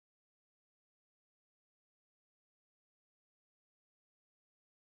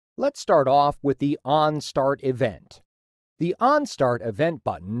Let's start off with the OnStart event. The OnStart event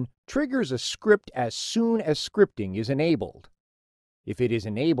button triggers a script as soon as scripting is enabled. If it is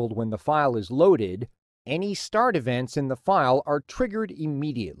enabled when the file is loaded, any start events in the file are triggered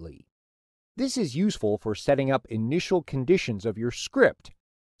immediately. This is useful for setting up initial conditions of your script,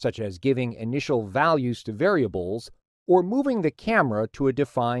 such as giving initial values to variables or moving the camera to a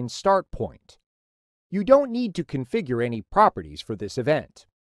defined start point. You don't need to configure any properties for this event.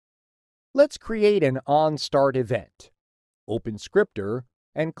 Let's create an OnStart event. Open Scripter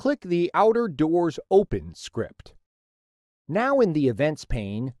and click the Outer Doors Open script. Now in the Events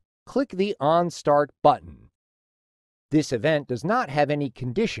pane, click the OnStart button. This event does not have any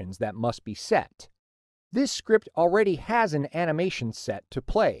conditions that must be set. This script already has an animation set to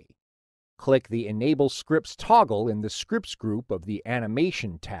play. Click the Enable Scripts toggle in the Scripts group of the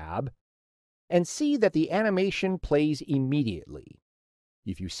Animation tab, and see that the animation plays immediately.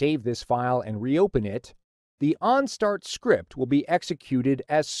 If you save this file and reopen it, the OnStart script will be executed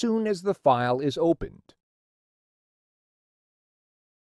as soon as the file is opened.